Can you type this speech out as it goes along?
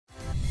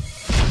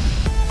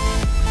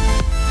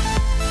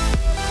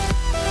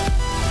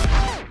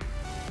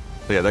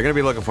So yeah, they're gonna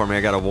be looking for me. I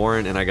got a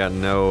warrant and I got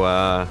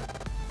no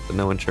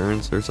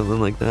insurance or something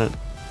like that.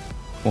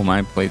 Well,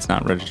 my plate's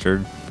not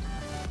registered.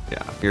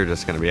 Yeah, you're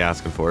just gonna be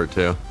asking for it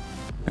too.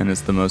 And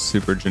it's the most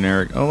super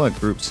generic. Oh look,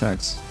 group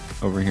sex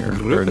over here.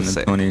 Group Better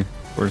sex. than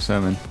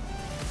 24/7.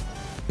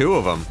 2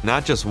 of them,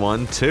 not just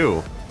 1,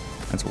 2.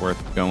 That's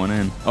worth going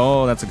in.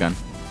 Oh, that's a gun.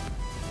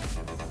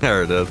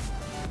 There it is.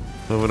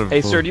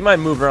 Hey, sir, do you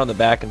mind moving around the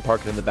back and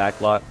parking in the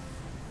back lot?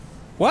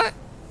 What?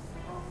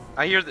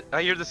 I hear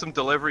there's some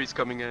deliveries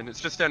coming in. It's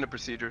just standard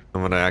procedure.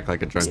 I'm gonna act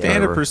like a drunk Standard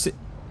driver. procedure.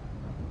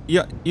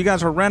 You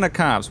guys are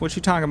rent-a-cops. What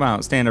you talking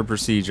about? Standard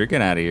procedure.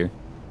 Get out of here.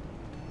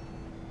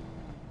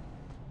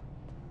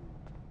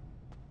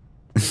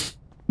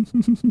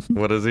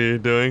 What is he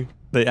doing?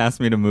 They asked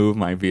me to move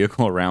my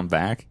vehicle around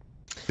back.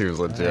 He was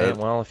legit.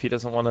 Well, if he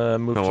doesn't want to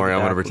move, Don't to worry, the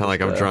I'm gonna back, pretend we'll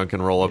like I'm just, drunk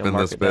and roll up in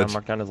mark this it down, bitch.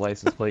 mark down his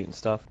license plate and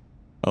stuff.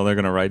 Oh, they're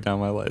gonna write down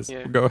my license.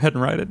 Yeah. Go ahead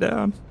and write it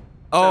down.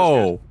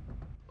 Oh.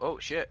 Oh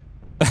shit.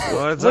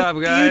 What's What up,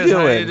 are guys? you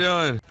How you doing?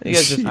 doing? You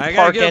guys just I gotta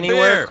park get a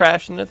anywhere, beer.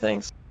 crash into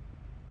things.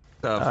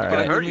 The All fuck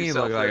right. do Hurt you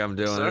yourself look like there, I'm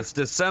doing? sir. It's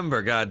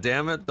December,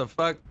 goddammit. The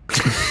fuck?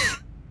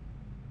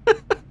 All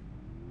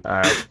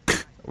right,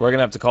 we're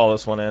gonna have to call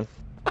this one in.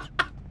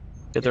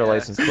 Get their Yeah,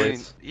 license I mean,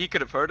 plates. he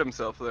could have hurt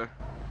himself there.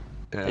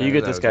 Yeah, You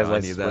get that this was guy's all I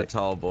license need, that plate.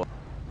 tall boy.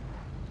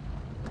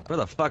 Where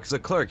the fuck's the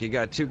clerk? You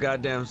got 2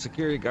 goddamn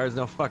security guards,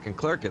 no fucking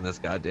clerk in this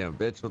goddamn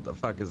bitch. What the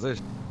fuck is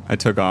this? I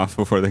took off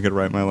before they could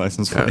write my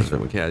license plate.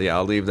 Yeah,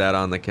 I'll leave that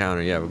on the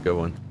counter. You have a good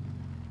one.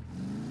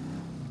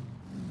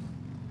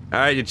 All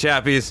right, you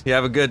chappies. You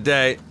have a good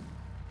day.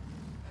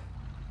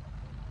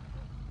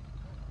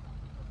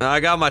 I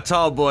got my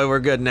tall boy. We're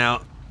good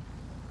now.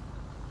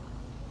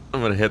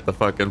 I'm gonna hit the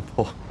fucking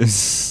pole.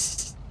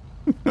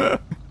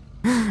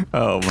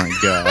 Oh my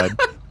god.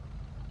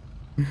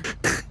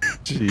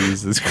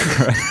 Jesus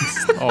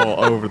Christ.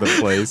 All over the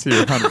place.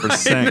 You're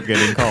 100%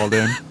 getting called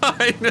in.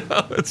 I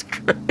know, it's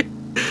great.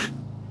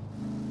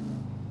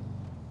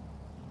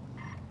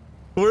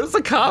 Where's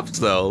the cops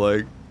though?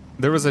 Like,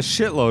 There was a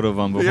shitload of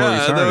them before Yeah, we and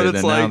then started, it's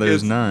and now like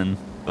there's it's- none.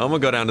 I'm gonna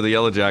go down to the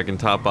Yellow Jack and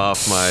top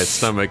off my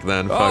stomach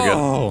then. Fuck it.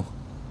 Oh!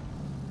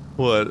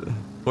 What?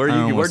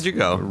 Where'd you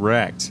go?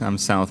 Wrecked. I'm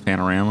South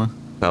Panorama.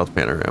 South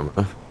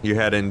Panorama. You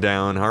heading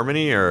down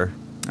Harmony or?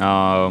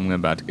 Oh, I'm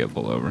about to get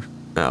pulled over.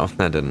 No,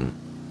 that didn't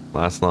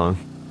last long.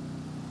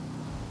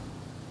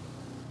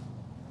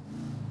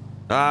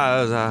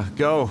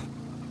 Go.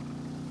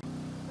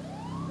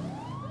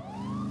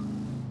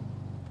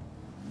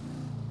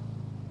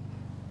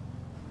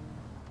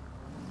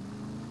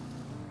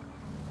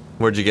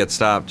 Where'd you get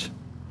stopped?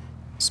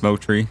 Smoke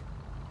tree.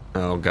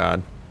 Oh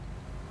God.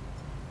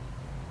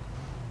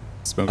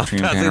 Smoke tree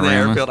and Passing the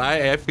Panorama. airfield.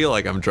 I feel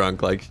like I'm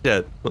drunk. Like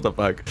shit. What the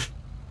fuck?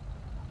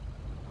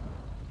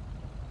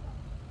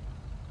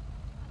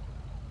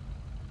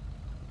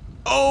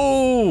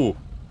 Oh!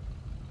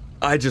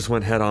 I just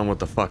went head on with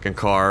the fucking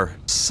car.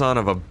 Son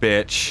of a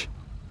bitch.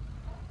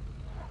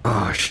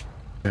 Oh shit.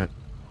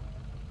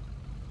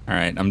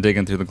 Alright, I'm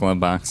digging through the glove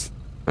box.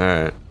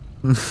 Alright.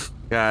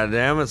 God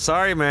damn it.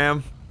 Sorry,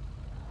 ma'am.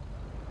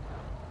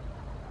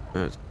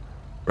 There's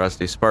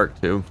rusty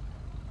spark tube.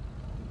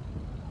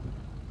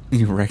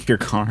 You wrecked your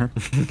car?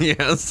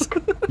 Yes.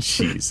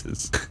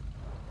 Jesus.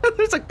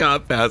 There's a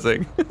cop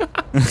passing. Make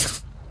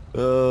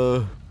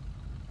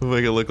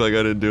it look like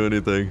I didn't do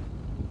anything.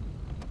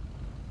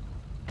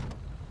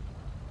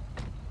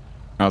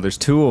 Oh, there's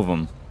 2 of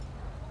them.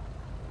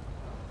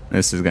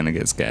 This is gonna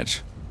get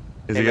sketch.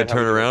 Is Hey, he man, gonna turn how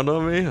we doing? around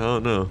on me? I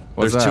don't know.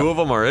 What's There's up? 2 of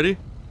them already?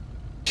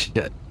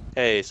 Shit.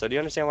 Hey, so do you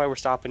understand why we're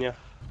stopping you?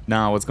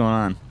 Nah, what's going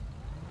on?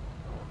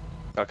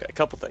 Okay, a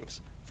couple things.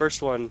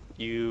 First one,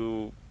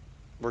 you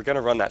were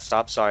gonna run that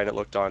stop sign that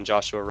looked on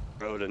Joshua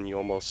Road and you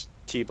almost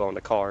T-boned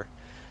a car.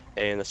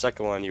 And the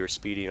second one, you were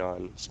speeding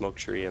on Smoke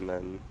Tree and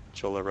then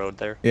Chola Road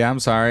there. Yeah, I'm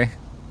sorry.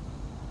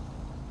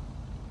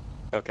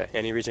 Okay,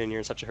 any reason you're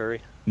in such a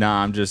hurry?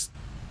 Nah, I'm just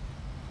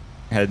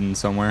heading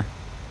somewhere.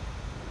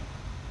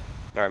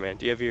 Alright, man,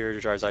 do you have your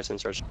driver's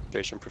license,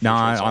 registration, proof of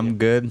Nah, insurance on I'm you?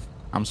 good.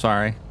 I'm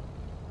sorry.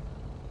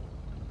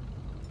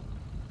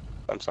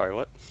 I'm sorry,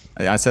 what?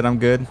 I said I'm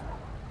good.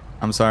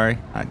 I'm sorry.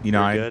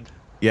 You're good?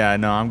 Yeah,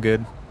 no, I'm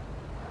good.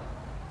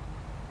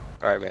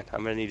 Alright, man,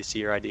 I'm gonna need to see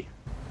your ID.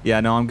 Yeah,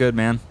 no, I'm good,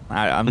 man.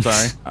 I'm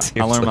sorry.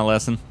 I learned my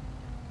lesson.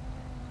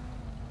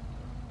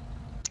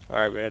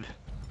 Alright, man.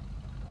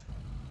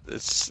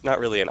 It's not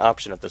really an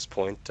option at this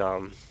point.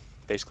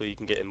 Basically, you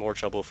can get in more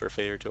trouble for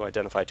failure to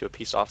identify to a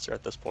peace officer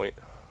at this point.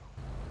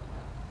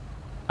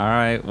 All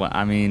right. Well,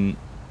 I mean,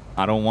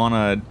 I don't want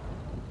to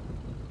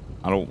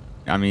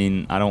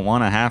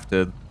have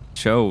to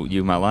show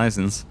you my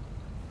license.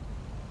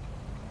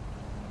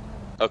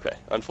 Okay.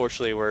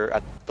 Unfortunately, we're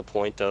at the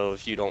point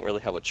of you don't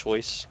really have a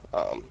choice.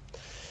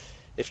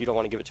 If you don't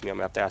want to give it to me, I'm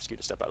going to have to ask you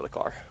to step out of the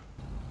car.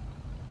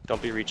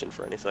 Don't be reaching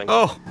for anything.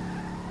 Oh!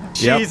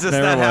 Yep, Jesus,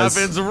 there that it was.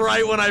 happens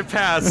right when I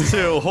pass,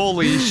 too.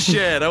 Holy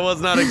shit, I was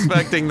not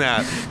expecting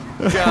that.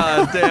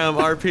 God damn,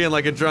 RPing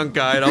like a drunk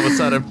guy, and all of a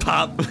sudden,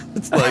 pop.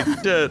 It's like,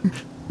 shit.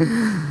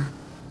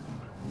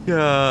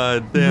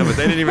 God damn it.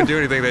 They didn't even do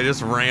anything. They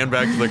just ran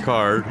back to the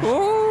car.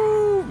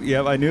 Oh,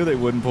 yep. I knew they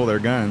wouldn't pull their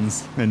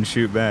guns and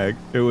shoot back.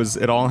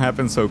 It all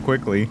happened so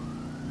quickly.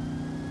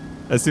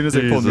 As soon as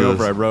they pulled me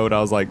over, I rode. I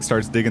was like,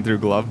 starts digging through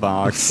glove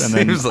box, and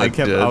then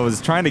I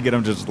was trying to get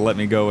them just to let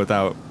me go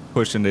without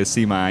pushing to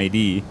see my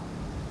ID.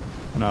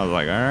 And I was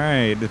like, all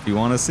right, if you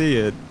want to see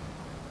it.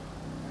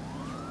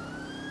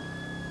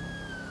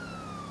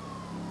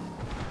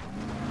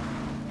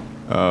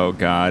 Oh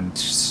God,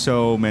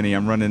 so many.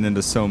 I'm running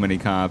into so many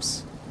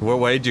cops. What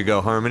way'd you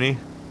go, Harmony?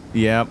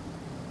 Yep.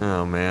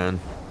 Oh man.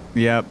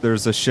 Yep.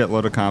 There's a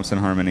shitload of cops in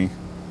Harmony.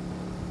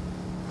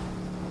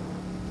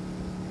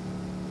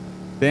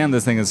 Damn,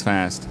 this thing is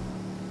fast.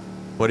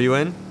 What are you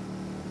in?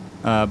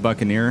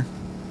 Buccaneer.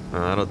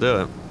 That'll do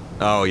it.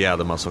 Oh yeah,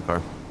 the muscle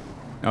car.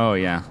 Oh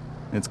yeah,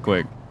 it's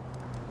quick.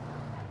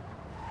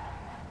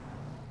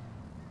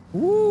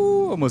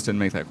 Woo! Almost didn't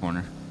make that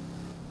corner.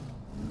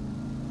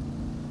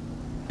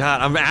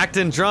 God, I'm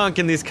acting drunk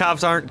and these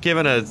cops aren't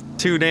giving a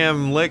too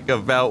damn lick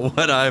about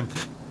what I'm...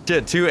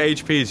 Shit, 2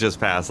 HPs just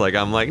passed. Like,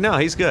 I'm like, no,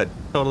 he's good.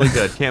 Totally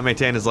good. Can't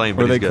maintain his lane,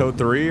 but Were they he's good. code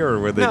 3 or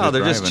were they No,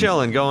 they're driving? just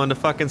chilling, going to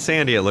fucking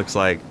Sandy, it looks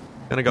like.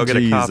 Gonna go get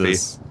a coffee.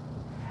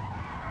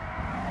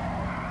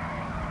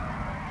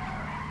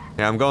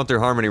 Yeah, I'm going through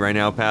Harmony right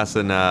now,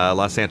 passing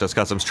Los Santos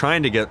Customs,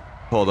 trying to get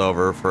pulled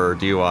over for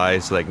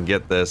DUI so they can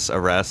get this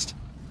arrest.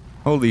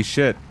 Holy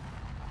shit.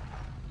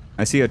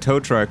 I see a tow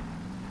truck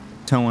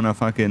towing a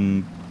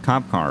fucking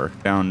cop car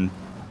down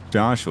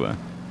Joshua.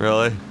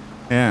 Really?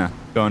 Yeah,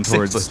 going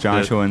towards Seems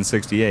Joshua and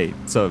 68.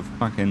 So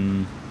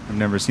fucking, I've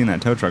never seen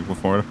that tow truck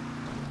before.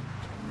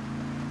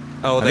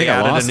 Oh, I they think I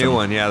added lost a new them.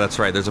 one. Yeah, that's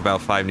right. There's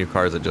about 5 new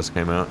cars that just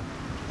came out.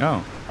 Oh,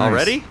 nice.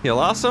 Already? You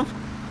lost them?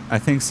 I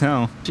think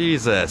so.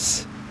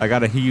 Jesus. I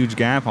got a huge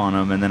gap on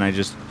them, and then I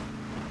just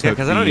took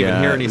because I don't even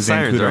hear any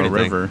sirens or Zancudo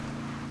anything. River.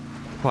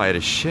 Quiet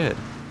as shit.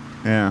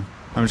 Yeah,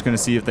 I'm just gonna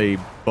see if they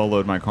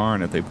bullload my car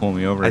and if they pull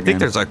me over I again. think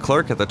there's a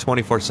clerk at the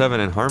 24/7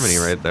 in Harmony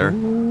right there.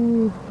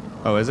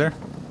 Oh, is there?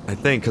 I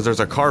think, because there's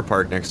a car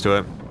parked next to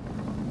it.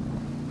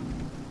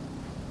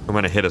 I'm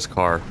gonna hit his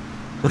car.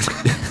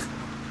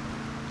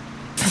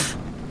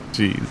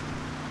 Jeez.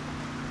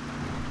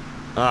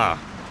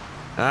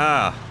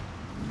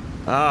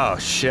 Oh,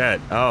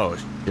 shit. Oh,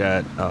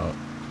 shit. Oh.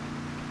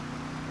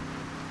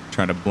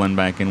 Try to blend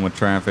back in with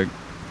traffic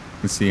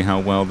and see how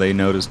well they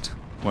noticed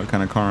what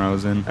kind of car I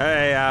was in.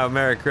 Hey,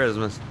 Merry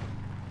Christmas.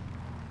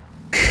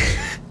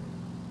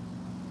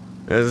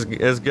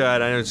 It's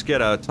good. I just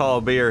get a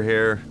tall beer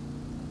here.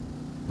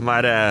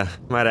 Might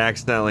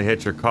accidentally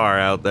hit your car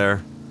out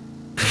there.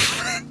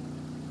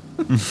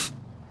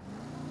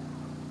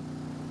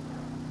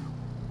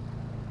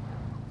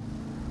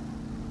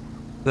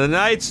 The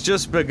night's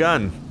just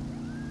begun.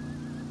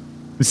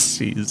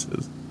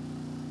 Jesus.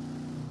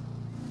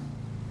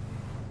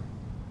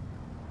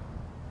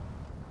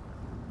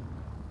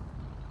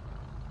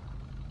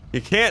 You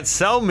can't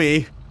sell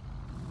me.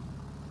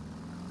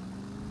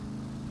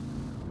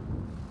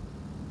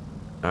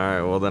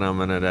 Alright, well then I'm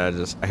gonna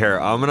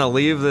I'm gonna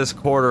leave this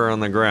quarter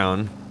on the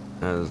ground.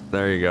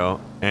 There you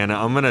go. And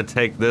I'm gonna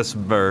take this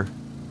burr.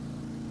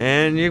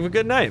 And you have a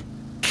good night.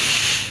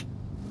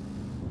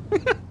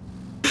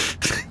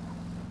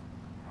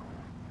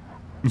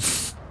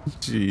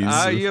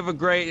 Jesus. You have a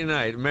great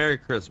night. Merry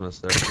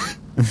Christmas, sir.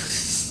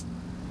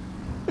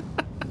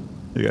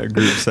 You got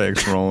group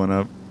sex rolling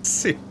up.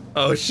 See?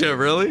 Oh shit,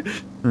 really?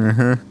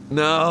 Uh-huh.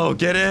 No,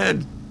 get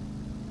in.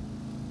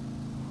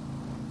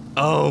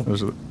 Oh,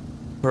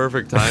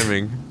 perfect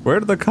timing. Where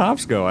did the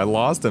cops go? I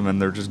lost them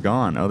and they're just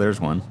gone. Oh, there's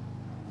one.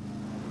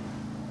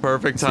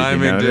 Perfect See if you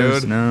timing,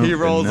 noticed. dude. No, He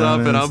rolls didn't up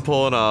and notice. I'm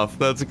pulling off.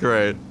 That's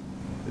great.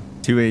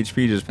 2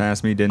 HP just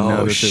passed me. Didn't Oh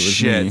notice it was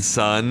shit, me.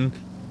 son.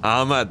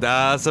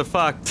 That's a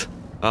fucked.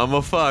 I'm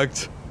a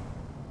fucked.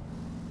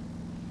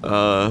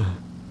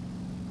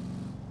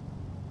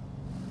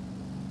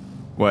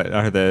 What?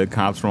 Are the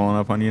cops rolling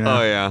up on you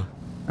now? Oh yeah.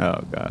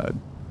 Oh god.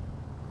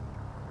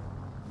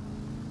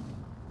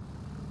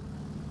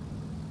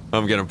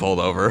 I'm getting pulled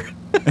over.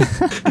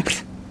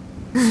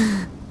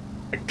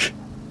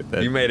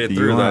 You made it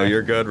through though.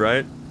 You're good,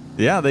 right?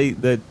 Yeah,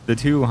 the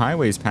 2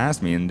 highways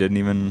passed me and didn't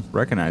even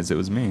recognize it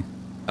was me.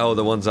 Oh,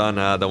 the ones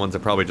that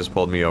probably just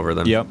pulled me over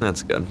then. Yep.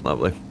 That's good.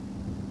 Lovely.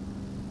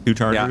 2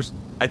 Chargers? Yeah.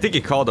 I think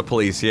he called the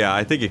police. Yeah,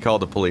 I think he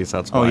called the police.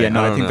 That's why. Oh yeah,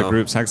 no, I don't think know. the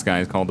group sex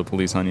guys called the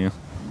police on you.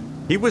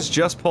 He was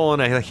just pulling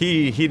a...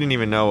 He didn't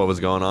even know what was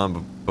going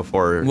on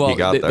before he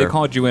got there. They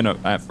called you in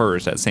at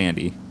first at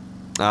Sandy.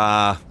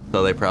 So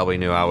they probably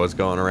knew I was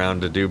going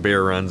around to do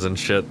beer runs and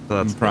shit.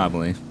 That's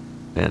Probably.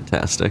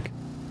 fantastic.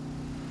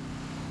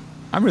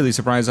 I'm really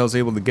surprised I was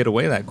able to get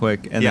away that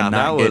quick and Yeah, then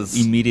not that get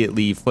was-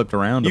 immediately flipped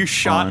around. You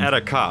shot upon. at a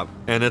cop,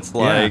 and it's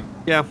like,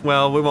 yeah,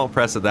 well, we won't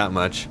press it that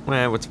much.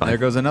 It's fine. There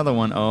goes another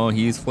one. Oh,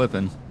 he's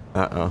flipping.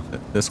 Uh-oh.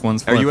 This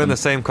one's Are flipping. you in the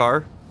same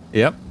car?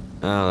 Yep.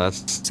 Oh,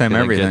 that's Same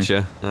gonna everything. get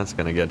you. That's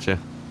gonna get you.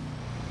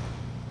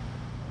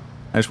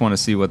 I just want to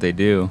see what they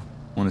do.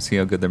 I want to see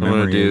how good their I'm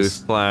gonna memory do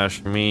is.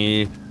 /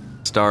 me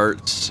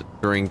starts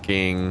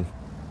drinking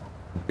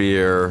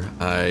beer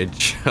I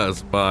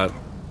just bought.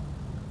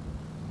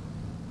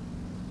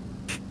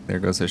 There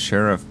goes a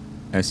sheriff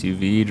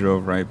SUV,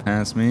 drove right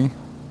past me.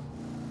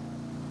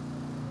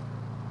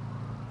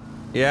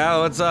 Yeah,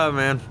 what's up,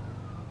 man?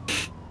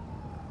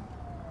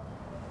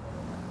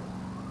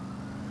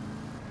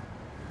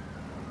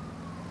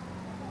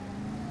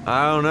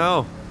 I don't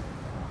know.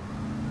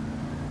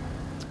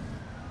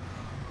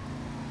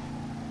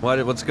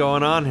 What's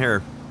going on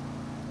here?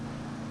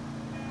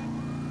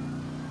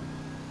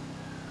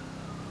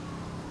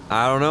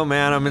 I don't know,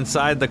 man. I'm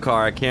inside the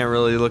car. I can't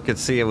really look and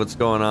see what's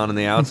going on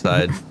the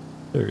outside.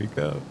 There he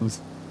goes.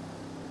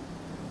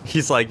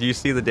 He's like, do you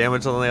see the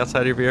damage on the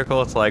outside of your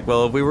vehicle? It's like,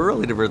 well, if we were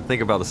really to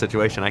think about the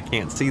situation, I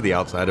can't see the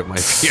outside of my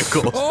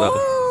vehicle. So.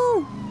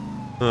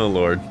 Oh,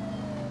 Lord.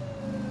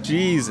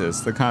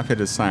 Jesus, the cop hit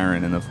his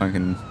siren and the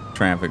fucking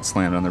traffic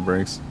slammed on their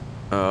brakes.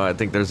 I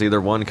think there's either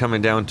one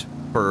coming down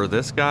for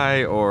this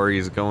guy or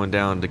he's going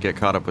down to get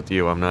caught up with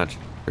you. I'm not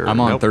sure. I'm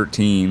on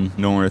 13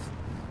 north.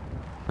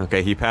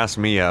 Okay, he passed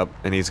me up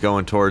and he's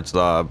going towards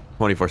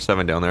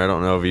 24/7 down there. I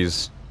don't know if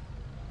he's...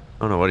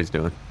 I don't know what he's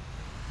doing.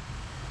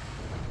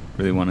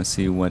 Really want to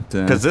see what...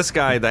 Because this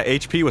guy, the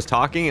HP was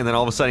talking, and then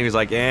all of a sudden he was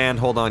like, and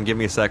hold on, give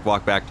me a sec,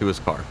 walk back to his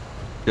car.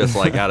 Just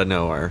like out of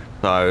nowhere.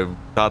 So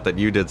I thought that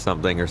you did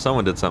something, or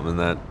someone did something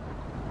that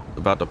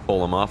about to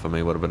pull him off of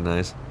me would have been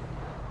nice.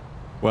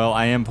 Well,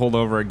 I am pulled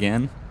over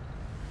again.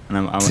 And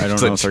I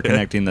don't know if they're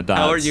connecting the dots.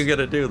 How are you going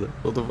to do this?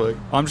 What the fuck?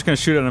 I'm just going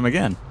to shoot at them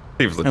again.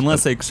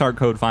 Unless they start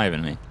code 5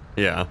 in me.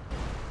 Yeah.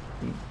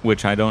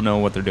 Which I don't know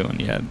what they're doing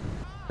yet.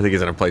 I think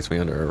he's going to place me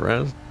under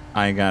arrest.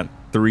 I got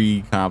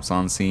 3 cops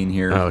on scene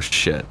here. Oh,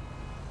 shit.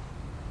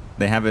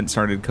 They haven't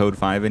started code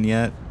 5 in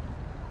yet.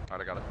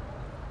 Alright, I got it.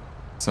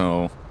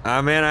 So...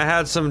 Man, I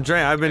had some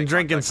drink. I've been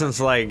drinking since,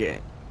 like...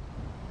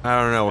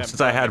 I don't know,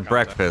 since I had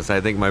breakfast.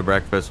 I think my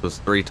breakfast was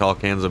 3 tall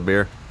cans of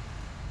beer.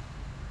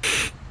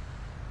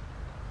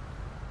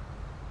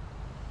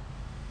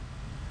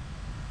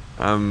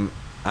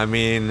 I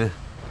mean,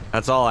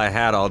 that's all I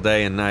had all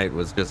day and night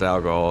was just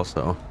alcohol,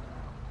 so...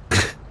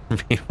 I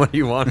mean, what do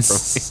you want from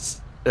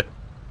me?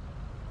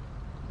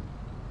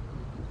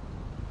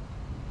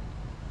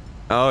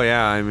 Oh,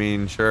 yeah, I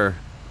mean, sure.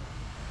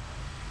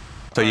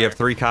 So you have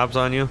 3 cops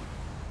on you?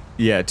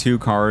 Yeah, 2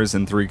 cars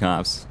and 3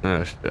 cops.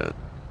 Oh, shit.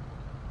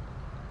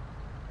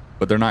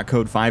 But they're not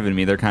code 5 in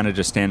me. They're kind of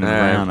just standing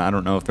around. I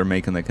don't know if they're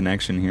making the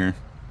connection here.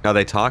 Are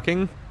they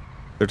talking?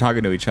 They're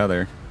talking to each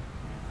other.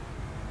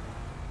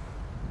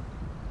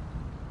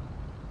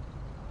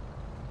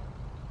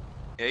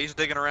 Yeah, he's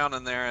digging around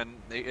in there, and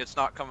it's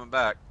not coming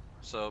back.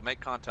 So make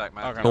contact,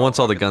 man. Okay. Well, once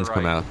all the guns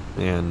come out,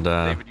 and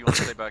David, you want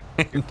to stay back?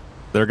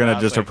 They're gonna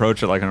just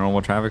approach it like a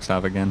normal traffic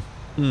stop again.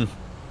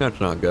 That's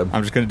not good.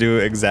 I'm just gonna do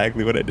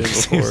exactly what I did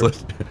before.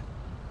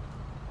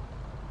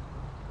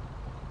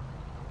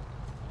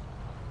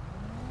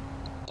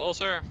 Hello,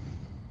 sir.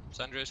 It's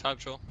Andres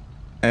Habchel.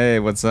 Hey,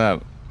 what's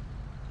up?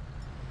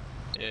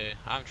 Yeah,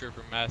 I'm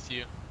Trooper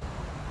Matthew.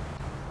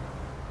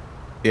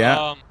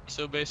 Yeah.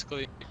 So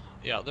basically,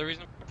 yeah, the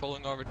reason we're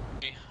pulling over to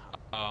me,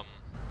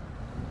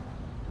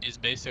 is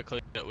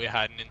basically that we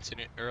had an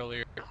incident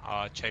earlier,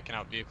 checking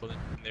out vehicles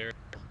in there.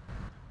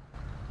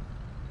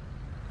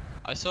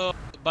 I saw,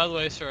 by the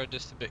way, sir, I'm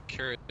just a bit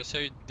curious. I saw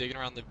you digging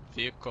around the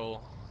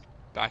vehicle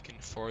back and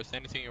forth.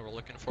 Anything you were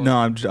looking for?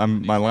 No,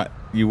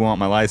 you want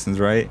my license,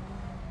 right?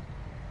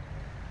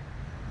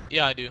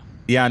 Yeah, I do.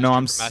 Yeah, no,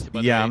 I'm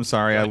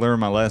sorry. I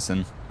learned my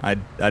lesson. I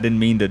didn't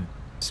mean to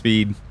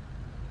speed. Is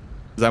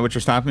that what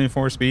you're stopping me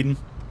for, speeding?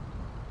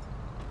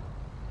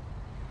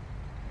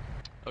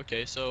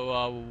 Okay,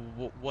 so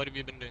what have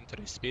you been doing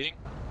today? Speeding?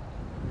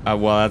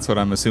 Well, that's what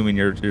I'm assuming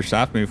you're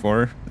stopping me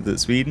for. Is it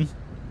speeding?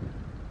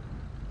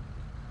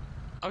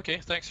 Okay,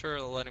 thanks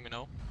for letting me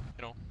know.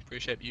 You know,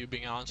 appreciate you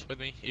being honest with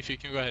me. If you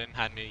can go ahead and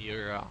hand me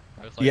your driver's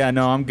license. Yeah,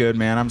 no, I'm good,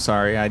 man. I'm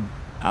sorry. I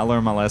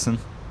learned my lesson.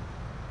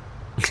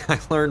 I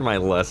learned my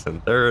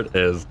lesson. There it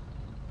is.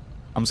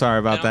 I'm sorry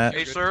about that.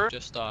 Hey, sir.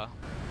 Just Is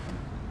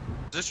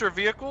this your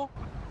vehicle?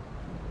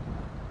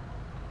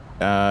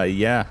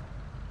 Yeah.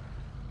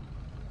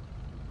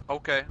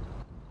 Okay.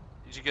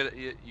 Did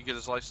you get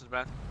his license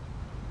back?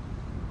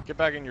 Get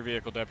back in your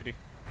vehicle, deputy.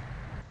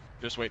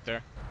 Just wait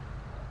there.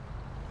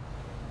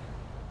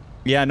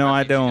 Yeah, no,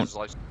 I Did you get don't. his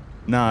license?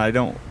 No, I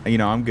don't. You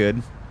know, I'm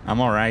good.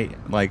 I'm all right.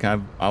 Like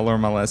I'll learn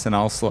my lesson.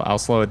 I'll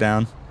slow it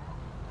down.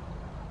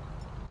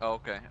 Oh,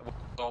 okay.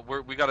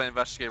 Well, we got to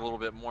investigate a little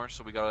bit more,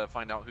 so we got to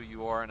find out who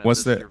you are and if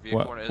What's this is the your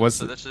vehicle. what's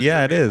So the? this is Yeah,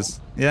 your it vehicle? is.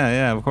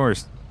 Yeah, of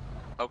course.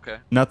 Okay.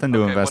 Nothing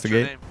to Okay,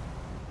 investigate.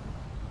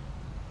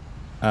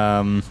 What's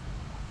your name?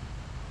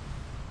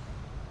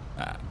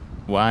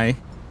 Why?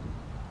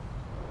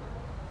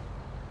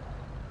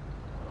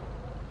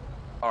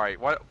 All right.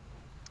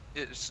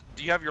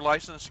 Do you have your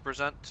license to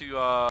present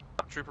to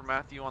Trooper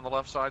Matthew on the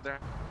left side there?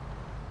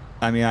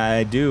 I mean,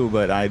 I do,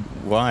 but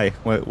why?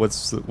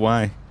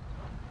 Why?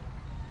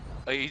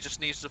 He just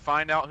needs to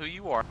find out who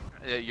you are.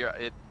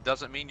 It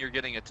doesn't mean you're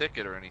getting a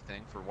ticket or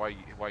anything for why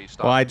you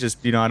stopped. Well, I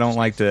just, I don't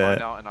like to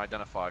find out and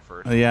identify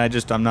first. Yeah, I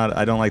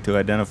don't like to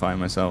identify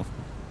myself.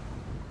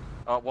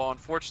 Well,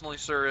 unfortunately,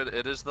 sir,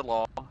 it is the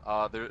law.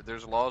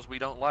 There's laws we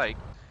don't like,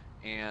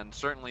 and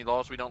certainly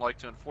laws we don't like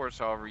to enforce.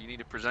 However, you need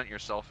to present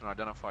yourself and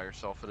identify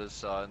yourself. It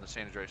is in the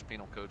San Andreas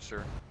Penal Code,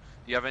 sir.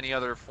 Do you have any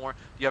other form?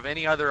 Do you have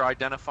any other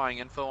identifying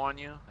info on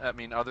you? I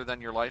mean, other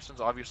than your license?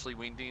 Obviously,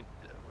 we need.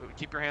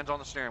 Keep your hands on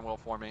the steering wheel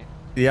for me.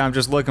 Yeah, I'm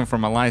just looking for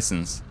my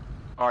license.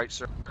 All right,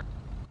 sir.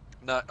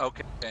 No,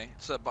 okay.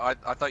 So, but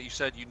I thought you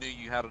said you knew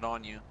you had it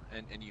on you,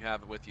 and you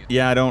have it with you.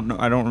 Yeah, I don't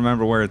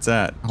remember where it's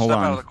at. Hold on.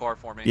 Step out of the car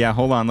for me. Yeah,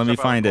 hold on. Let me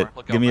Step out of find the it. car.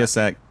 Look Give out, me a Matt.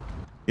 sec.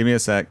 Give me a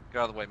sec.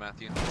 Get out of the way,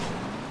 Matthew. Go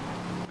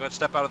ahead,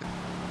 step out of the.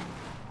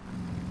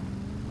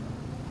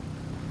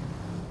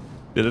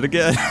 Did it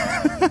again.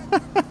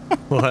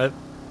 What?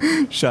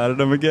 Shot at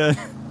him again.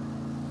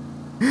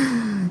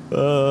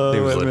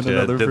 Seems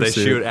legit. Did they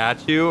shoot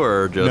at you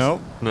or just?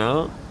 Nope.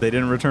 No. They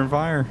didn't return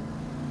fire.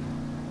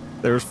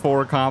 There was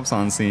 4 cops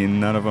on scene.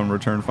 None of them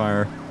returned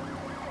fire.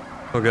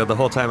 Oh god, the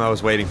whole time I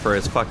was waiting for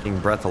his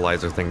fucking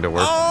breathalyzer thing to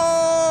work.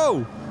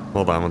 Oh!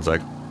 Hold on one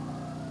sec.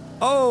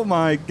 Oh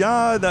my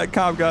god, that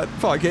cop got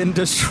fucking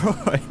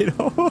destroyed.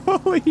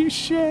 Holy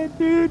shit,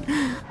 dude.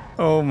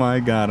 Oh my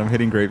god, I'm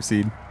hitting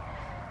grapeseed.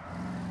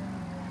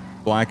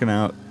 Blacking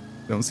out.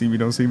 Don't see me,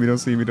 don't see me, don't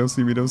see me, don't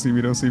see me, don't see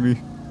me, don't see me.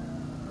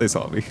 They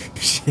saw me.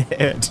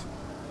 Shit.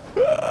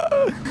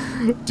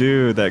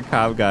 Dude, that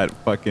cop got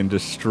fucking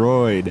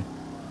destroyed.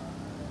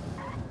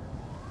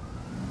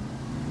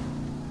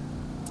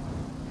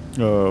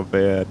 Oh,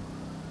 bad.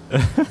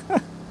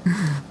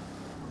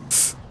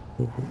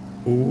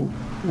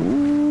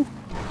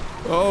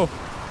 Oh,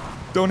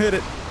 don't hit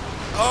it.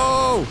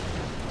 Oh!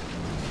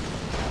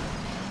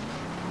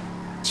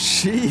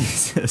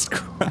 Jesus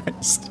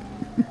Christ.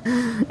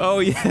 Oh,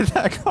 yeah,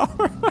 that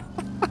car.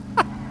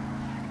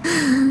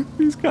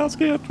 These cops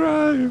can't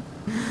drive.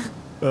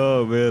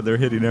 Oh, man, they're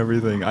hitting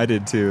everything. I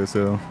did too,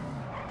 so.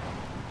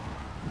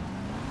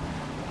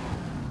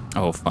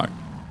 Oh, fuck.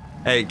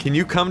 Hey, can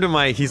you come to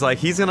my... He's like,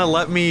 he's gonna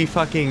let me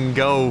fucking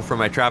go from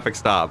my traffic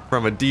stop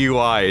from a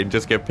DUI and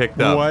just get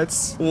picked up.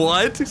 What?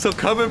 What? So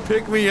come and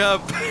pick me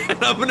up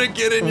and I'm gonna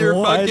get in your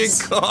fucking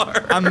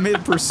car. I'm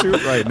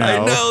mid-pursuit right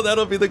now. I know,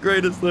 that'll be the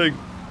greatest thing.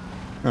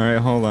 All right,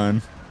 hold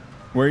on.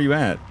 Where are you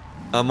at?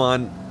 I'm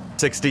on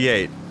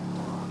 68.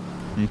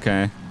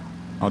 Okay.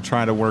 I'll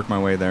try to work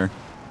my way there.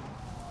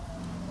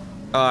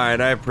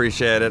 Alright, I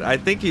appreciate it. I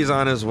think he's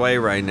on his way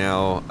right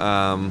now.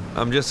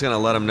 I'm just gonna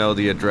let him know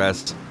the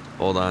address.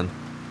 Hold on.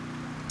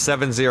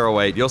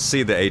 708. You'll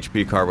see the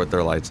HP car with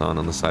their lights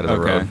on the side of the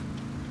road.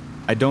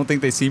 I don't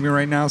think they see me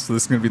right now, so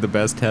this is going to be the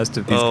best test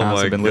if these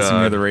cops have been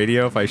listening to the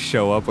radio. If I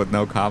show up with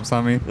no cops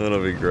on me.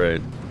 That'll be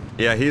great.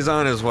 Yeah, he's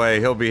on his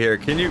way. He'll be here.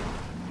 Can you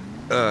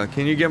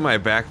get my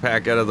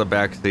backpack out of the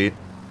back seat?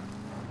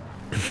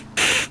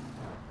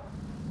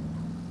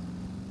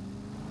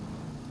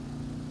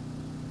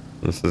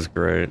 This is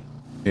great.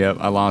 Yep,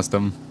 I lost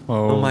him.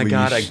 Oh my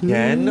god,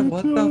 again?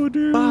 What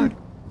the fuck?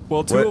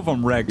 Well, two of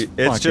them wrecked.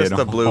 It's just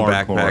the blue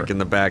backpack in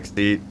the back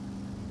seat.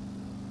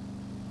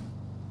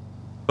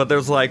 But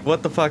there's like,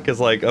 what the fuck is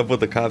like up with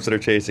the cops that are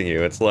chasing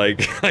you? It's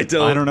like, I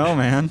don't know,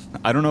 man.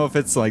 I don't know if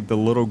it's like the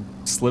little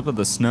slip of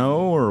the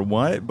snow or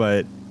what,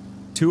 but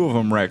 2 of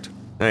them wrecked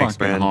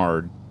fucking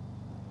hard.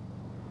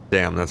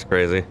 Damn, that's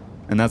crazy.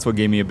 And that's what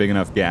gave me a big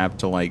enough gap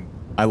to like,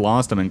 I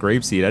lost them in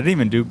grapeseed. I didn't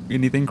even do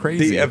anything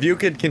crazy. See, if you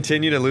could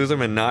continue to lose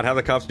them and not have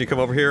the cops when you come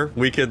over here,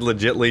 we could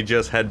legitly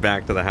just head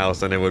back to the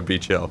house and it would be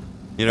chill.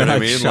 You know what I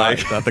mean?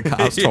 Shot at the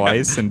cops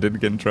twice and didn't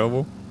get in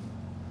trouble.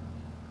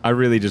 I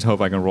really just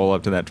hope I can roll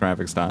up to that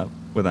traffic stop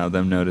without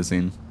them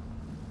noticing.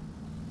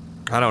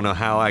 I don't know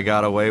how I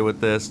got away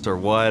with this or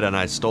what, and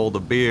I stole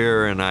the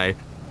beer, and I'm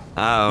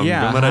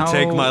gonna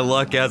take my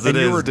luck as it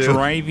is, you were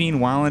driving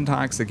while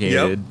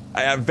intoxicated. Yep.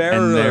 I am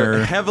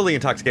very heavily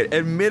intoxicated.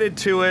 Admitted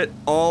to it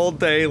all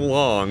day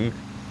long.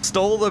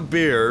 Stole the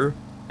beer,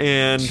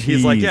 and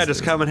he's like, yeah,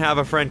 just come and have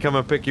a friend come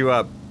and pick you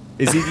up.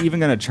 Is he even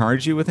going to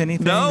charge you with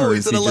anything? No,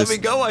 he's going to let me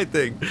go, I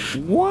think.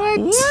 What?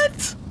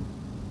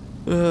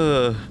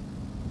 What?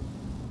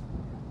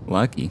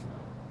 Lucky.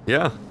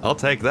 Yeah, I'll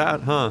take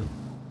that, huh?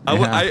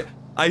 Yeah.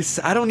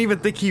 I don't even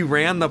think he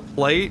ran the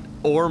plate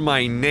or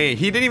my name.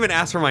 He didn't even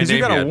ask for my name yet.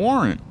 You got a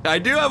warrant. I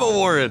do have a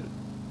warrant.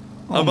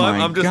 Oh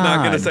I'm just not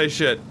going to say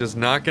shit. Just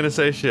not going to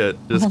say shit.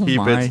 Just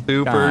keep it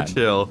super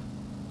chill.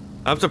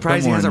 I'm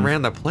surprised he hasn't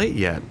ran the plate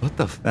yet. What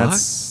the fuck?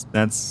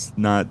 That's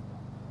not...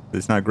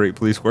 It's not great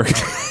police work.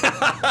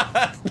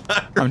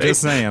 I'm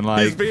just saying,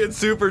 like... He's being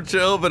super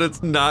chill, but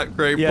it's not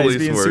great police work. Yeah, he's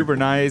being super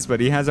nice,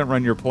 but he hasn't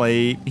run your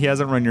plate. He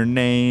hasn't run your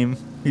name.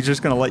 He's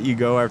just going to let you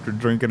go after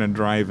drinking and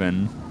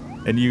driving.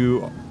 And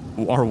you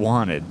are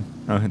wanted.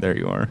 Oh, there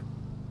you are.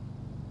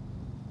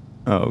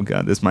 Oh,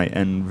 God, this might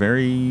end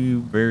very,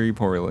 very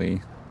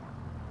poorly.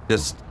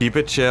 Just keep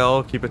it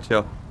chill. Keep it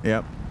chill.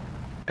 Yep.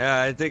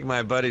 Yeah, I think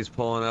my buddy's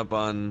pulling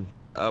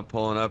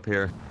up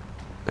here.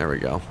 There we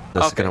go.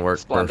 This is gonna work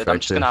perfect. I'm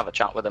just gonna have a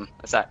chat with him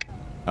a sec.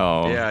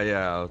 Oh.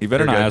 Yeah. You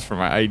better not ask for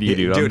my ID,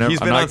 dude. Dude,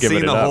 he's been on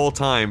scene the up. whole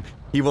time.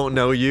 He won't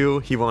know you.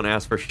 He won't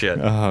ask for shit.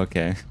 Oh,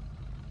 okay.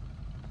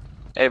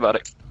 Hey,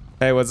 buddy.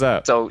 Hey, what's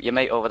up? So your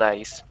mate over there,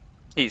 he's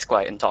He's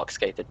quite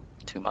intoxicated,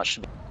 too much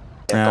to be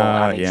vehicle,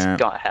 and he's yeah.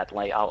 got a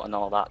headlight out and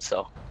all that,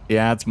 so...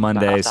 Yeah, it's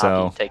Monday,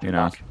 so, you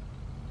know. Back.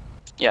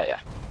 Yeah, yeah.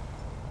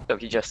 So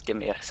if you just give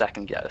me a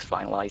second, get this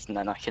finalized, and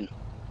then I can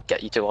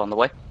get you two on the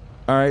way.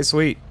 Alright,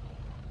 sweet.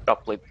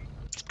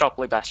 It's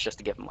probably best just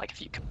to give him like a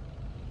few...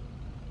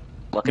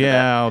 Looking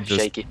yeah, a bit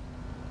shaky.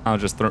 I'll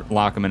just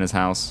lock him in his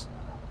house.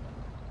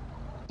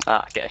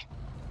 Ah, okay.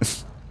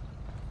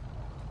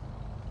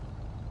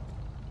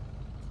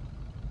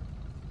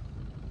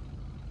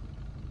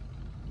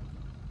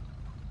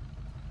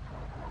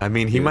 I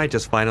mean, he might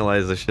just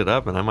finalize the shit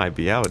up, and I might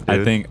be out, dude.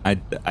 I think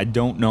I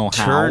don't know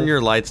how. Turn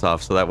your lights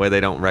off so that way they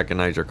don't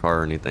recognize your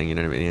car or anything. You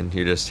know what I mean?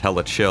 You're just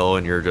hella chill,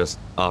 and you're just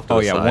off to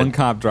the side. One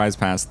cop drives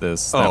past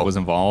this that was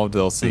involved.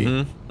 They'll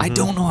see. I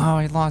don't know how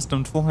I lost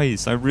him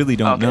twice. I really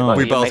don't know. Well,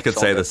 we both could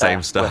say the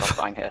same stuff.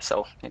 Fine here,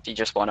 so if you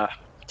just want to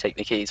take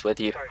the keys with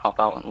you, hop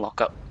out and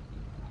lock up.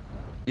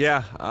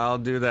 Yeah, I'll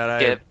do that.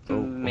 Give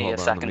me a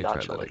second,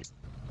 actually.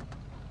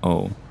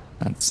 Oh,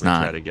 that's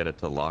not. Try to get it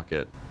to lock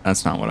it.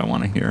 That's not what I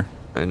want to hear.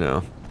 I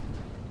know.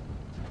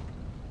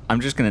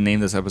 I'm just gonna name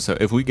this episode.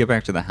 If we get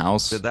back to the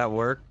house. Did that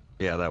work?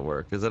 Yeah, that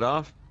worked. Is it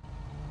off?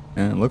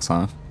 Yeah, it looks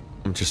off.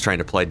 I'm just trying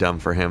to play dumb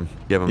for him.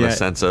 Give him a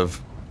sense of.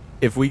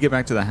 If we get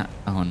back to the house.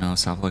 Oh no!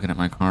 Stop looking at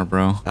my car,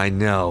 bro. I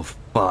know.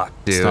 Fuck,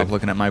 dude. Stop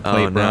looking at my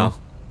plate, bro.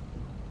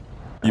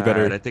 You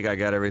better. Right, I think I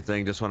got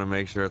everything. Just want to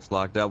make sure it's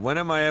locked up. When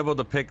am I able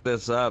to pick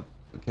this up?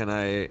 Can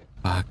I?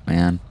 Fuck,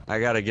 man. I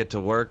gotta get to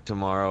work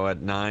tomorrow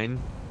at 9.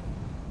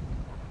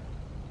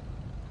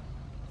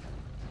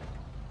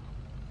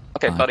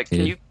 Okay, buddy,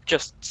 can you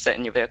just sit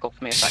in your vehicle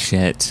for me a second?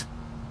 Shit.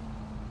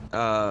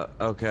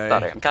 Okay.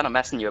 Sorry, I'm kind of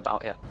messing you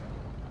about here.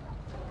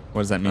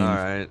 What does that mean?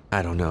 Alright.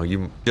 I don't know.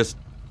 You just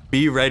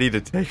be ready to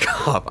take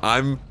off.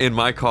 I'm in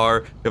my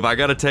car. If I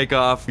gotta take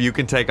off, you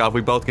can take off. We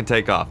both can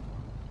take off.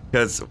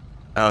 Because,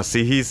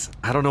 see,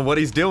 I don't know what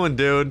he's doing,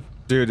 dude.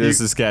 Dude,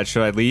 this is sketch.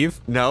 Should I leave?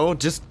 No,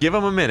 just give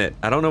him a minute.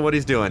 I don't know what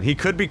he's doing. He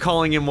could be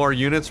calling in more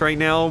units right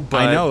now,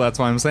 but... I know, that's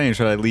why I'm saying.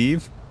 Should I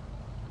leave?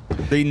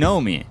 They know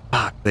me.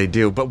 Fuck, they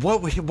do. But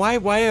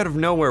why out of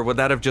nowhere would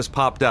that have just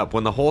popped up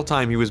when the whole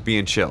time he was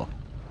being chill?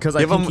 Because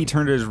I think he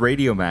turned his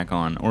radio back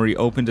on, or he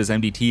opened his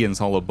MDT and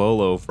saw a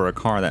bolo for a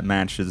car that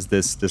matches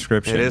this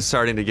description. It is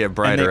starting to get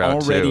brighter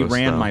out too. And they already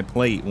ran my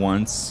plate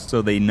once,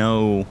 so they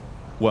know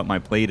what my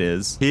plate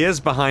is. He is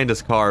behind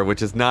his car,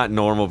 which is not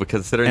normal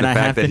considering the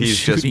fact that he's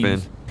just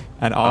been...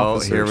 At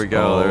officers. Oh, here we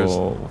go.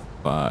 Oh,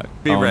 fuck.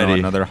 Be ready. No,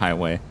 another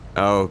highway.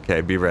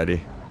 Okay, be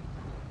ready.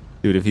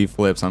 Dude, if he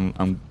flips,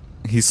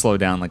 he's slowed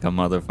down like a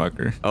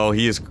motherfucker. Oh,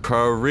 he is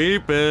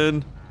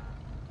creeping.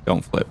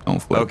 Don't flip, don't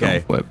flip, okay.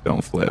 Don't flip,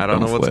 don't flip. I don't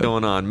know what's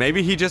going on.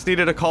 Maybe he just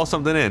needed to call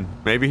something in.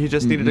 Maybe he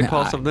just needed to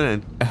call something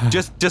in.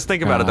 Just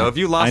think about it, though. If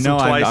you lost him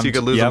twice, you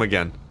could lose him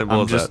again.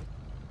 Simple as that.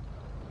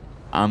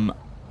 I'm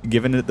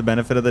giving it the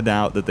benefit of the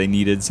doubt that they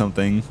needed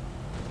something.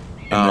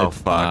 Oh,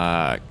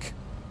 fuck.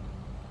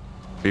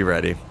 Be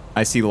ready.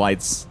 I see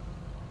lights.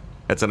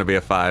 It's gonna be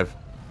a 5.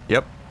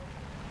 Yep.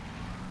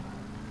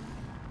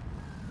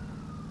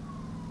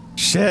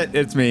 Shit,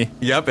 it's me.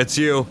 Yep, it's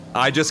you.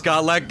 I just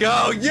got let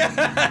go.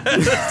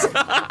 Yes!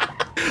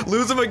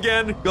 Lose him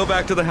again. Go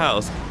back to the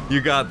house. You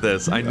got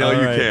this. I know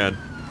you can.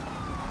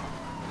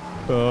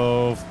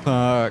 Oh,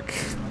 fuck.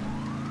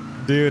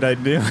 Dude, I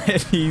knew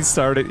it. He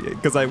started...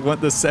 Because I went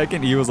the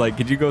second he was like,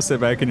 could you go sit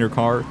back in your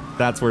car?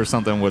 That's where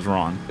something was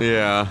wrong.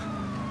 Yeah.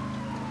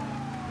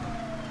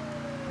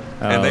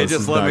 And they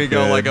just let me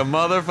go like a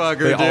motherfucker,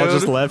 dude. They all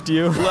just left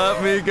you?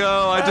 Let me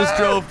go. I just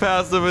drove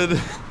past them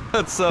and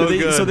that's so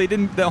good. So they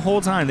didn't, the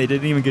whole time, they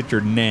didn't even get your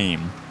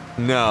name.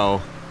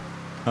 No.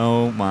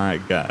 Oh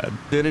my god.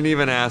 Didn't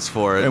even ask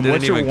for it. And Didn't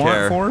what's your even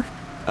warrant care.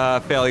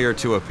 For? Failure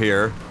to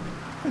appear.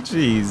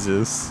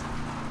 Jesus.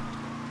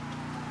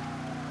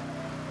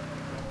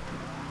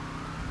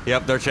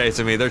 Yep, they're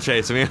chasing me. They're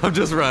chasing me. I'm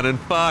just running.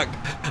 Fuck.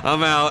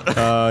 I'm out.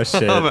 Oh,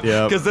 shit.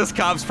 Yep. Because this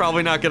cop's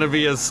probably not going to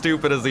be as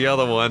stupid as the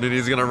other one, and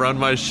he's going to run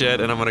my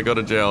shit, and I'm going to go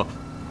to jail.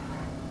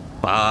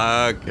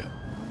 Fuck.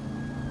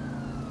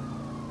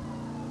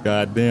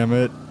 God damn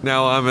it.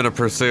 Now I'm in a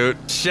pursuit.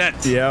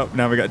 Shit. Yep,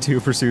 now we got 2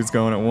 pursuits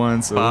going at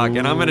once. Fuck,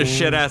 and I'm in a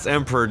shit-ass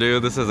Emperor,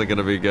 dude. This isn't going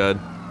to be good.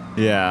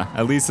 Yeah,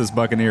 at least this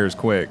Buccaneer is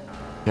quick.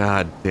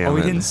 God damn it. Oh,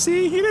 he didn't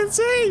see. He didn't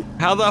see.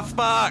 How the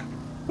fuck?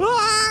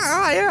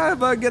 Yeah, I'm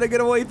gonna get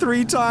away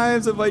 3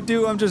 times. If I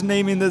do, I'm just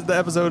naming the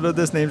episode of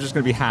this name's just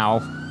gonna be How.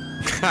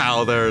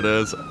 How, there it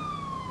is.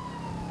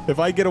 If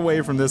I get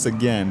away from this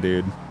again,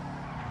 dude.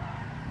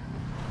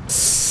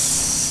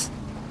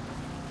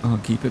 Oh,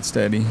 keep it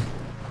steady.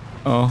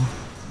 Oh.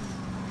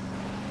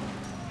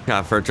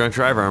 God, for a drunk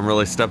driver, I'm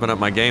really stepping up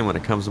my game when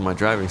it comes to my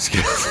driving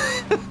skills.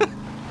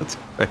 That's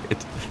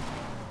great.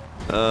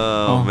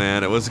 Oh,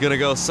 man, it was gonna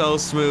go so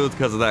smooth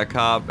because of that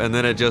cop, and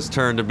then it just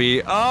turned to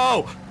be,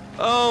 oh,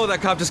 that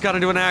cop just got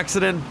into an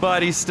accident,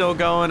 but he's still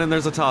going, and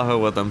there's a Tahoe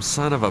with him.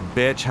 Son of a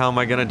bitch, how am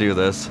I gonna do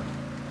this?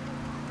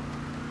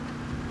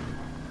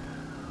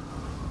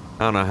 I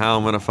don't know how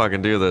I'm gonna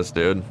fucking do this,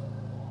 dude.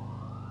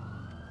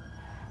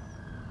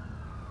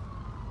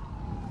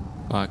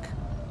 Fuck.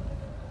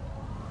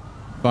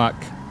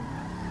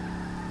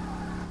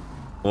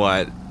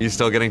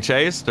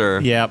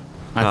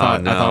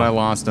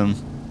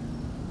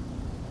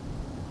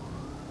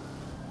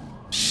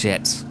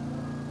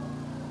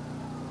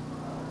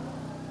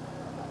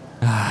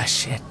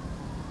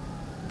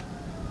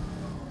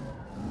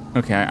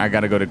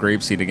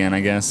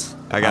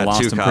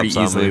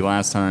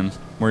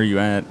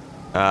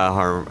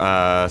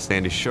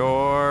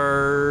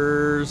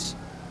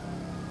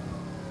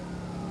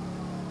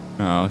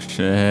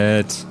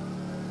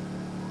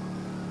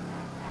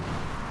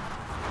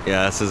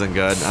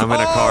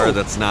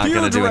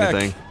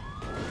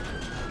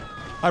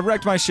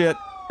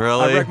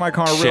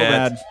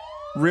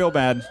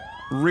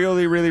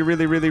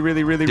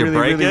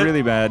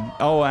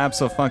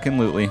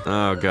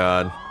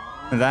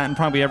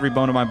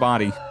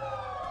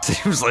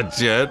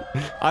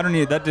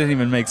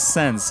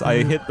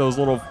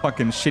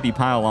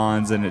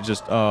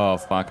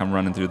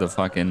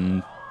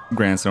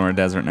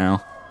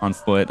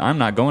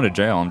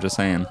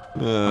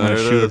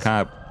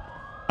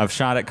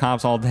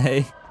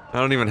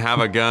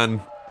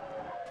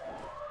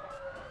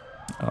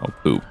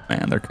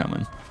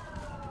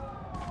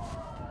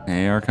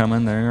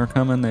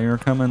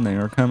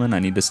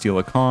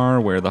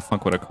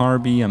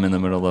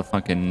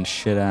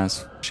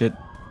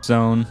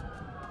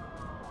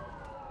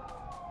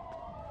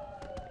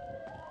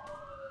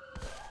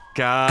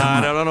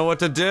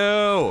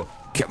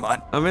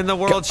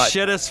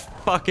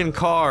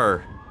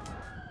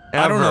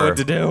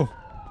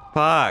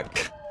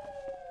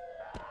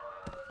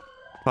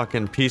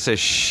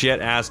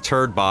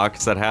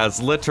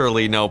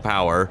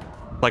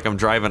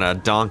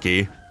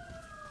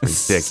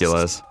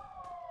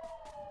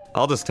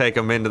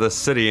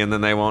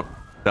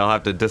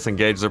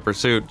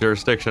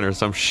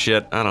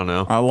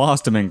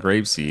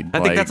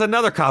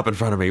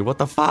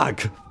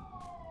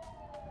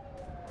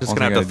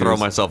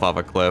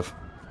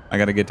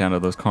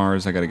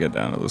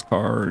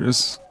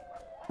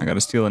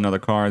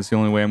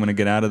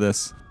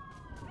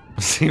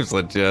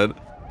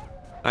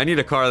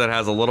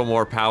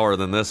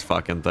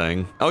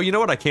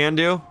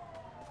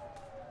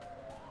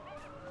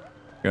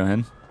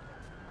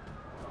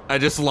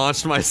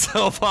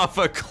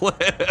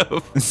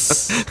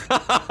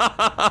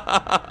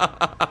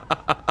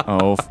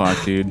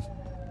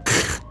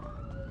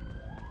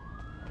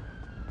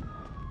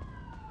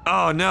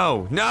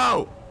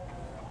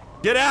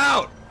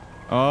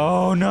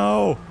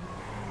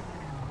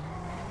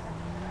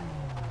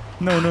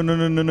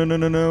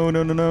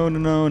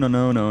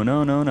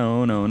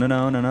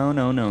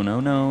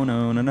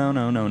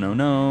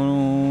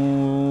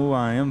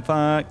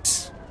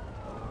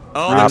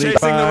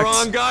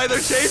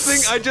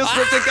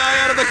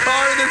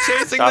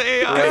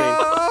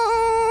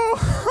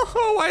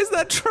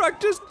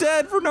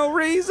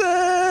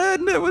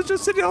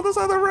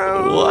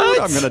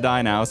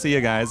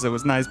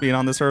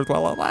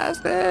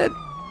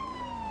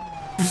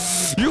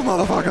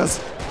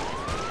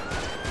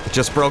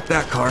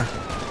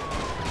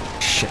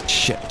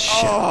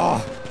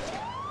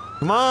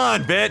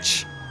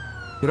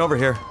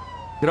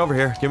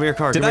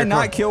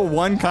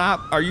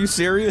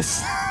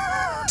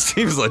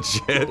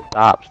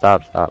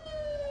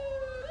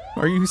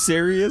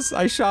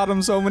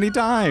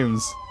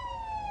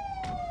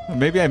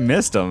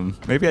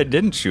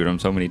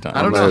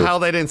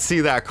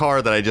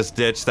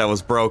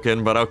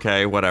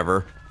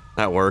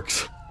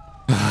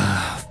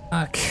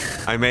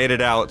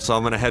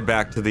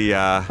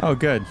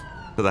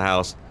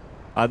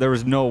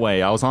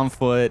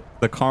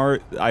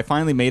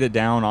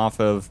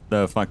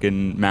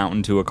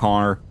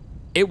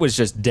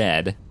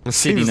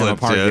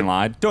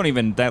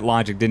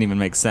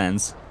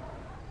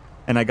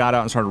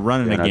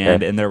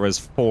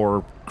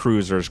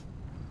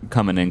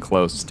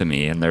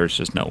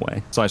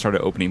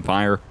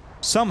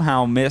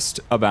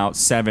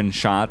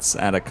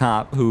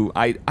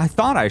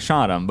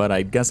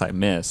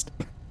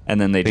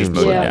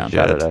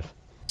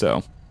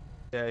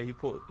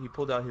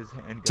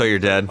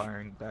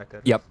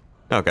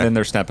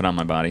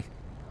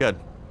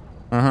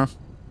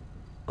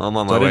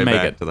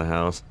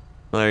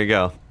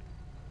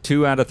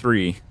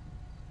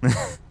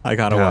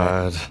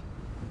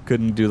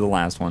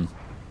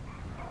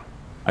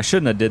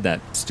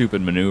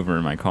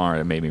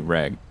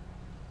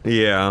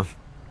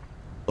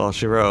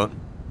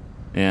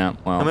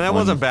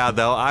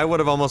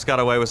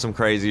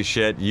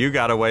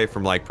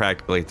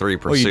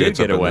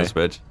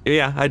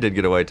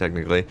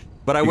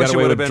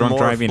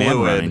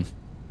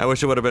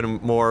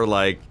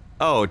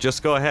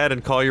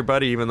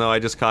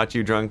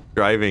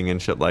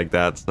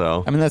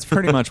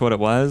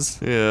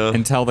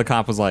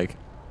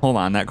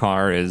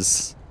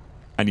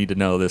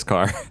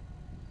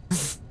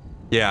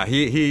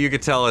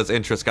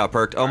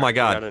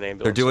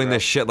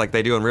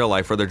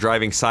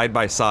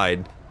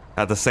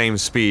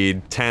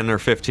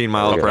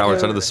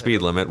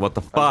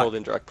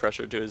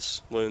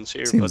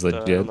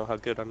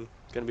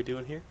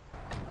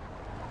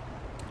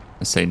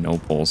 I say no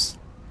pulse.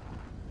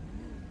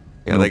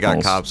 Yeah, No they got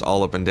pulse. cops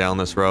all up and down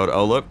this road.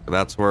 Oh, look,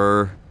 that's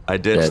where I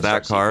ditched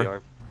that car.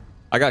 CPR.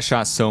 I got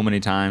shot so many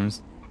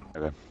times.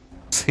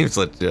 Seems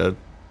legit.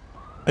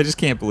 I just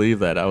can't believe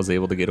that I was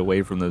able to get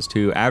away from those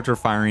two after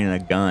firing a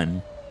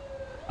gun.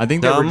 I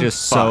think they were Dumb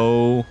just fuck.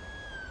 so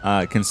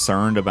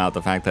concerned about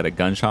the fact that a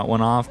gunshot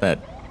went off that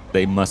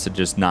they must have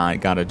just not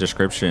got a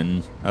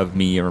description of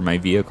me or my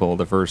vehicle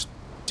the first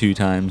 2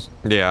 times.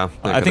 Yeah.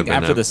 that I could think have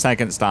been after it. the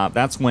second stop,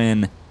 that's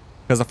when,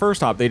 because the first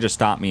stop, they just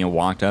stopped me and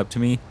walked up to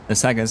me. The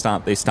second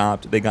stop, they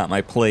stopped, they got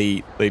my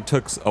plate. They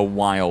took a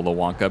while to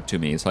walk up to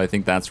me. So I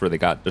think that's where they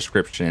got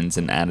descriptions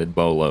and added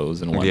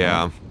bolos and whatnot.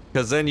 Yeah.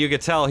 Because then you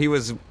could tell he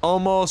was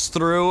almost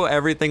through.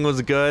 Everything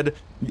was good.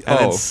 And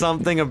then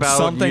something about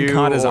something you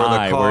caught his or the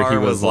eye car where he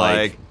was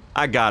like,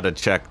 I gotta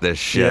check this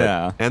shit.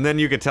 Yeah. And then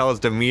you could tell his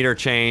demeanor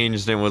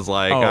changed and was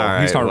like, oh, all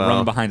right, he started well.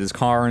 running behind his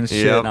car and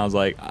shit. Yep. And I was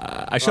like,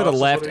 I should have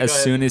left as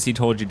soon as he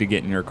told you to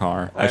get in your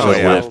car. I should Oh,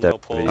 have yeah. left. No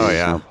pulse. Oh,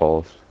 yeah. No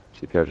pulse.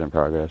 CPR's in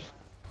progress.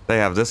 They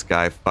have this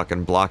guy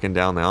fucking blocking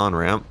down the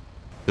on-ramp.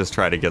 Just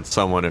try to get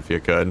someone if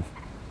you could.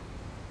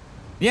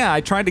 Yeah,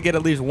 I tried to get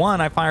at least one.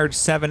 I fired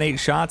 7-8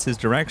 shots his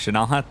direction.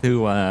 I'll have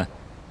to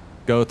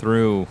go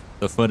through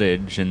the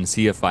footage and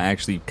see if I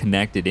actually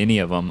connected any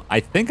of them. I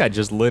think I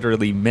just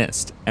literally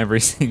missed every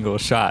single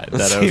shot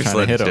that I was Seems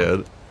trying to hit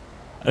him.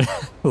 legit.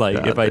 Like,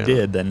 God if I damn.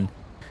 did, then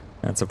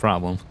that's a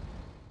problem.